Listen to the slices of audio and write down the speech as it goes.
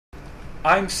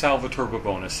I'm Salvatore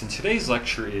Babones, and today's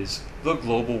lecture is The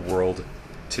Global World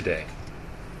Today.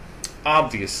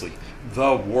 Obviously,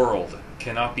 the world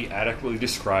cannot be adequately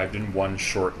described in one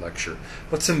short lecture,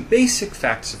 but some basic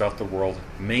facts about the world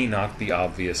may not be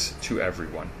obvious to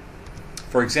everyone.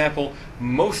 For example,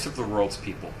 most of the world's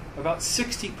people, about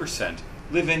 60%,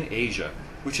 live in Asia,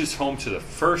 which is home to the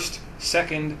first,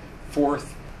 second,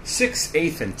 fourth, sixth,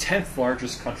 eighth, and 10th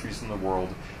largest countries in the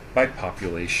world by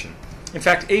population. In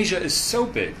fact, Asia is so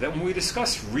big that when we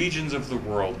discuss regions of the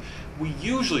world, we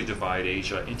usually divide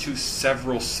Asia into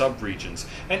several subregions.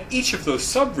 And each of those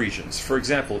subregions, for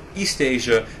example, East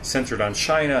Asia centered on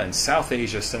China and South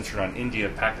Asia centered on India,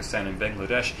 Pakistan, and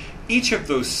Bangladesh, each of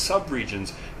those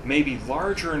subregions may be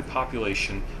larger in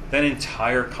population than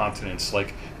entire continents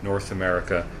like North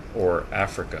America or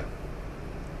Africa.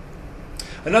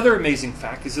 Another amazing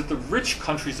fact is that the rich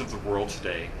countries of the world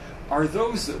today are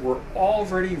those that were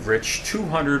already rich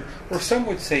 200, or some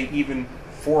would say even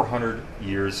 400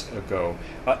 years ago.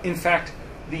 In fact,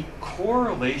 the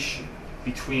correlation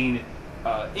between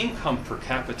income per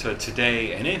capita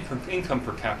today and income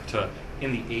per capita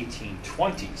in the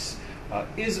 1820s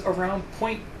is around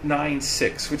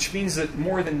 0.96, which means that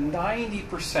more than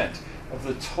 90% of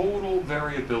the total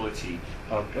variability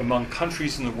among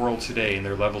countries in the world today in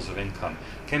their levels of income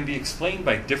can be explained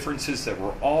by differences that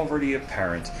were already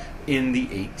apparent in the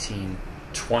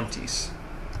 1820s.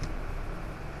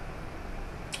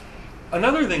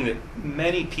 Another thing that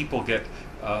many people get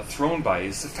thrown by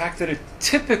is the fact that a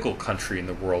typical country in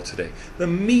the world today, the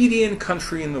median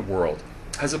country in the world,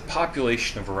 has a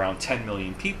population of around 10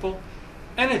 million people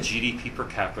and a GDP per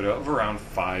capita of around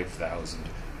 $5,000.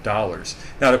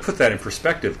 Now, to put that in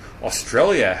perspective,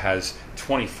 Australia has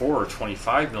 24 or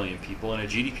 25 million people and a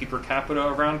GDP per capita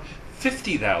around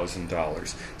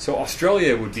 $50,000. So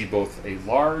Australia would be both a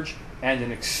large and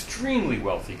an extremely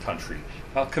wealthy country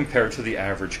compared to the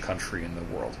average country in the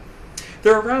world.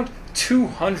 There are around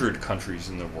 200 countries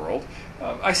in the world.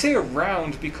 I say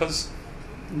around because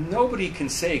nobody can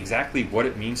say exactly what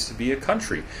it means to be a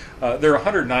country. There are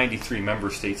 193 member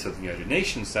states of the United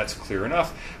Nations, that's clear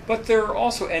enough, but there are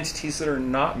also entities that are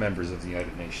not members of the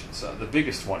United Nations. The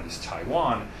biggest one is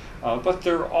Taiwan, but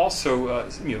there are also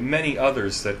many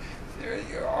others that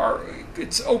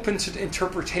it's open to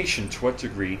interpretation to what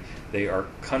degree they are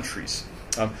countries.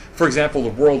 For example, the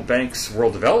World Bank's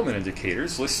World Development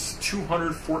Indicators lists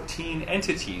 214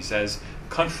 entities as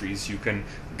countries you can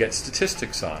get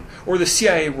statistics on. Or the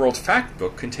CIA World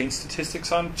Factbook contains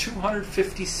statistics on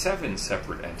 257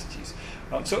 separate entities.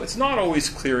 So it's not always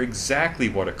clear exactly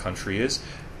what a country is.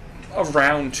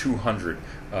 Around 200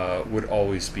 would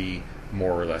always be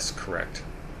more or less correct.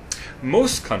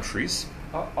 Most countries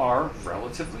are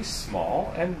relatively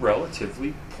small and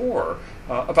relatively poor.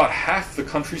 About half the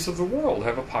countries of the world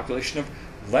have a population of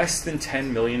less than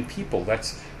 10 million people.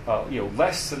 That's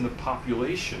less than the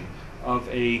population of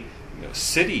a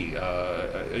city,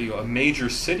 a major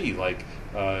city like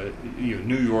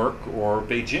New York or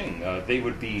Beijing. They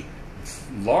would be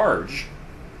large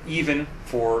even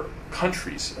for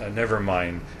countries, never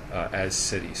mind as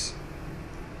cities.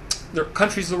 The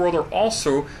countries of the world are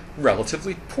also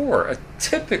relatively poor. A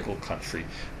typical country,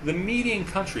 the median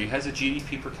country, has a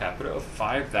GDP per capita of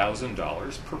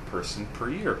 $5,000 per person per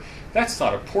year. That's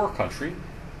not a poor country.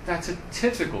 That's a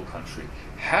typical country.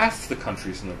 Half the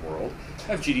countries in the world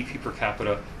have GDP per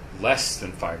capita less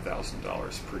than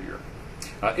 $5,000 per year.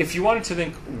 If you wanted to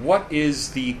think what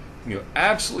is the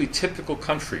absolutely typical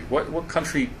country, what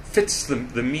country fits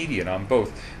the median on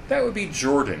both, that would be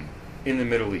Jordan in the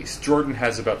Middle East. Jordan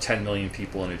has about 10 million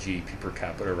people and a GDP per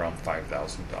capita around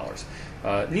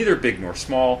 $5,000. Neither big nor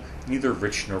small, neither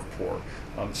rich nor poor.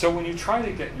 So when you try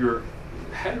to get your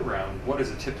head around what is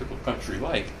a typical country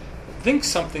like, think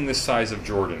something the size of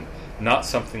Jordan, not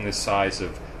something the size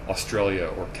of Australia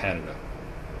or Canada.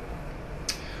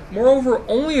 Moreover,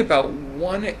 only about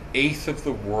 1/8 of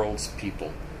the world's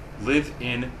people live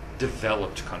in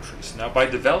developed countries. Now, by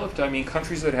developed, I mean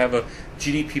countries that have a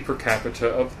GDP per capita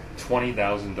of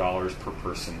 $20,000 per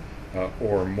person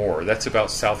or more. That's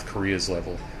about South Korea's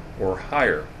level or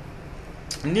higher.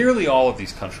 Nearly all of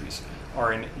these countries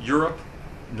are in Europe,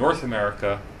 North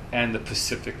America, and the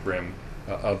Pacific Rim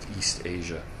of East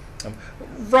Asia.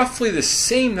 Roughly the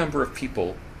same number of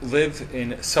people live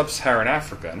in sub-Saharan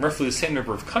Africa, and roughly the same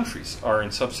number of countries are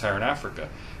in sub-Saharan Africa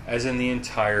as in the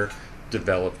entire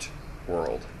developed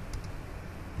world.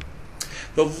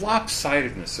 The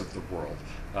lopsidedness of the world,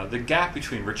 the gap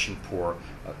between rich and poor,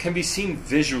 can be seen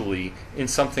visually in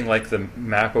something like the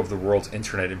map of the world's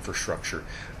internet infrastructure.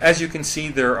 As you can see,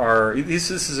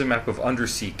 this is a map of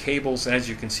undersea cables, and as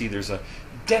you can see, there's a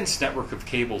dense network of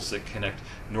cables that connect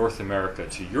North America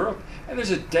to Europe, and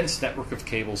there's a dense network of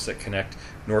cables that connect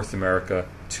North America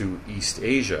to East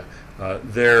Asia.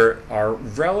 There are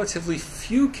relatively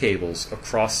few cables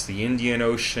across the Indian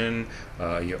Ocean,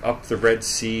 up the Red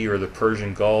Sea or the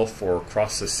Persian Gulf, or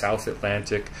across the South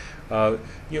Atlantic.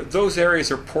 Those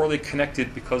areas are poorly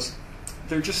connected because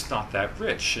they're just not that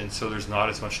rich, and so there's not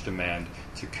as much demand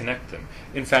to connect them.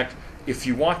 In fact, if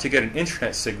you want to get an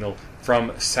internet signal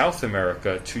from South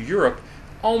America to Europe,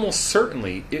 almost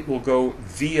certainly it will go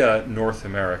via North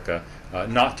America,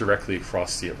 not directly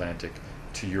across the Atlantic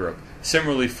to Europe.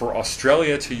 Similarly, for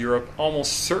Australia to Europe,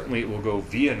 almost certainly it will go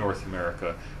via North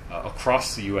America,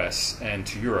 across the US and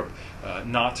to Europe,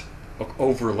 not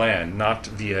overland, not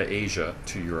via Asia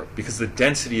to Europe, because the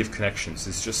density of connections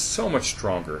is just so much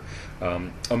stronger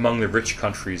among the rich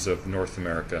countries of North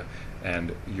America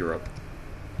and Europe.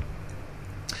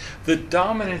 The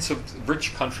dominance of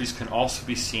rich countries can also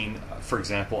be seen, for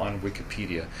example, on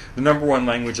Wikipedia. The number one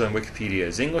language on Wikipedia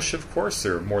is English, of course.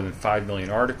 There are more than 5 million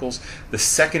articles. The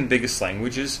second biggest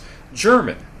language is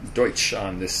German, Deutsch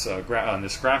on this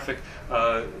graphic.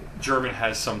 German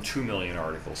has some 2 million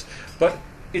articles. But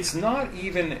it's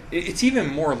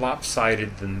even more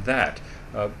lopsided than that,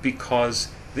 because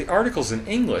the articles in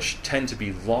English tend to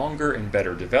be longer and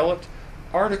better developed.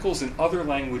 Articles in other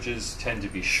languages tend to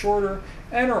be shorter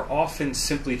and are often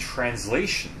simply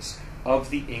translations of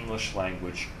the English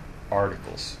language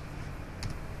articles.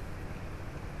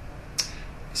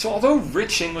 So although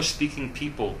rich English-speaking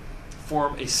people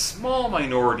form a small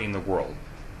minority in the world,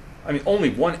 I mean, only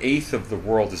 1/8 of the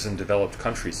world is in developed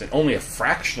countries, and only a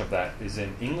fraction of that is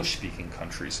in English-speaking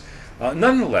countries.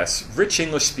 Nonetheless, rich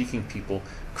English-speaking people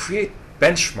create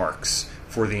benchmarks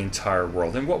for the entire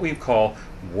world, and what we call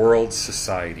world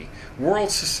society.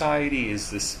 World society is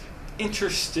this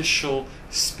interstitial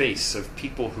space of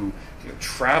people who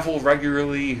travel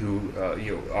regularly, who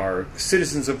are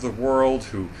citizens of the world,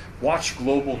 who watch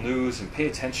global news and pay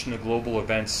attention to global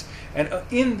events. And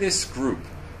in this group,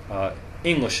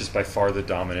 English is by far the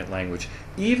dominant language.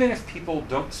 Even if people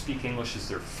don't speak English as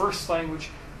their first language,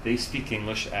 they speak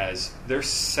English as their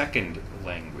second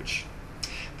language.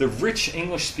 The rich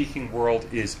English-speaking world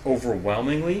is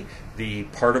overwhelmingly the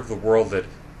part of the world that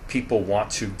people want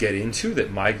to get into,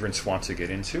 that migrants want to get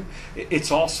into.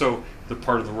 It's also the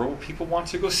part of the world where people want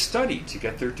to go study to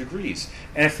get their degrees.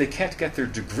 And if they can't get their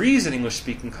degrees in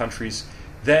English-speaking countries,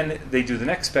 then they do the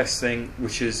next best thing,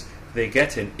 which is they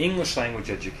get an English language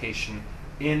education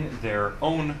in their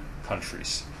own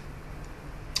countries.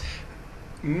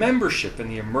 Membership in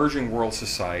the emerging world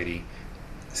society,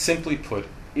 simply put,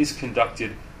 is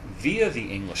conducted via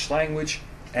the English language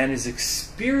and is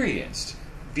experienced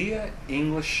via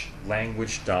English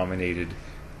language dominated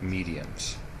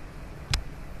mediums.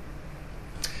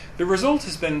 The result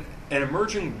has been an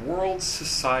emerging world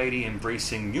society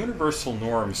embracing universal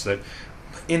norms that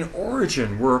in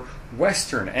origin were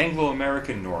Western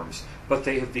Anglo-American norms, but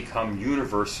they have become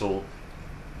universal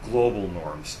global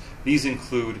norms. These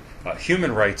include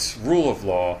human rights, rule of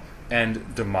law,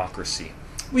 and democracy.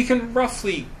 We can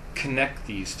roughly connect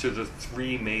these to the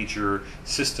three major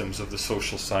systems of the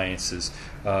social sciences.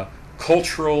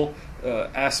 Cultural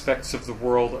aspects of the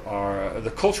world are, the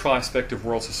cultural aspect of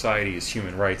world society is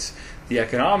human rights. The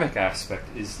economic aspect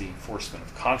is the enforcement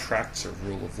of contracts or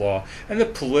rule of law. And the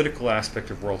political aspect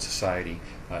of world society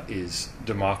is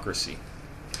democracy.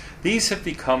 These have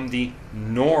become the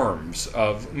norms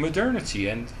of modernity,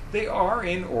 and they are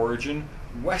in origin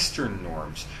Western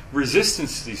norms.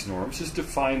 Resistance to these norms is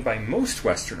defined by most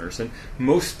Westerners and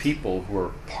most people who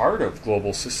are part of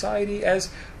global society as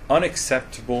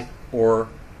unacceptable or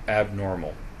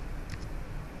abnormal.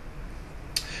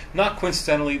 Not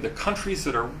coincidentally, the countries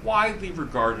that are widely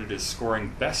regarded as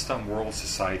scoring best on world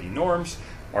society norms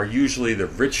are usually the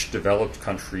rich, developed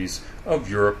countries of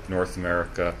Europe, North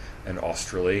America, and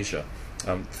Australasia.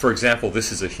 For example,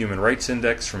 this is a Human Rights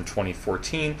Index from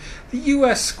 2014. The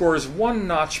U.S. scores one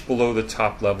notch below the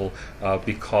top level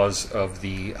because of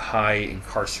the high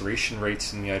incarceration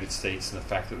rates in the United States and the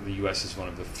fact that the U.S. is one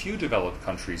of the few developed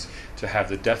countries to have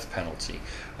the death penalty.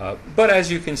 But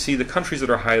as you can see, the countries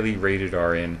that are highly rated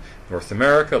are in North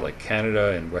America, like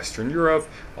Canada and Western Europe,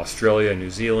 Australia, New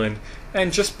Zealand,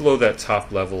 and just below that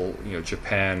top level,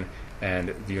 Japan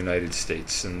and the United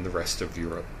States and the rest of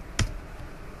Europe.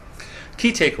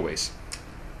 Key takeaways.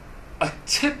 A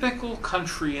typical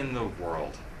country in the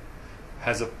world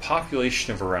has a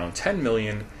population of around 10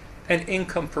 million and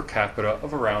income per capita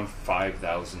of around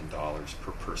 $5,000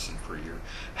 per person per year.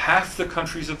 Half the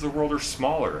countries of the world are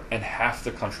smaller and half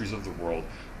the countries of the world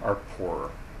are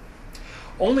poorer.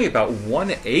 Only about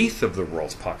 1/8 of the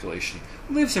world's population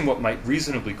lives in what might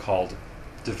reasonably be called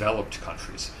developed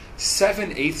countries.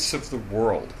 7/8 of the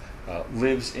world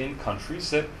lives in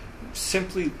countries that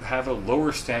simply have a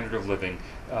lower standard of living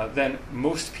than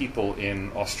most people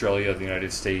in Australia, the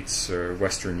United States, or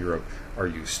Western Europe are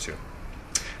used to.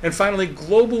 And finally,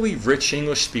 globally rich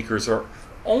English speakers are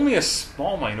only a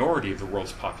small minority of the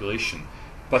world's population,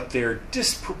 but they're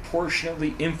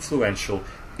disproportionately influential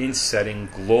in setting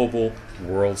global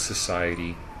world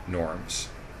society norms.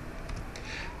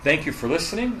 Thank you for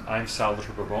listening. I'm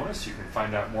Salvatore Babones. You can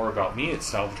find out more about me at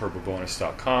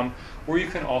salvatorebabones.com, or you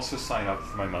can also sign up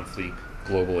for my monthly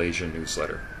Global Asia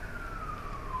newsletter.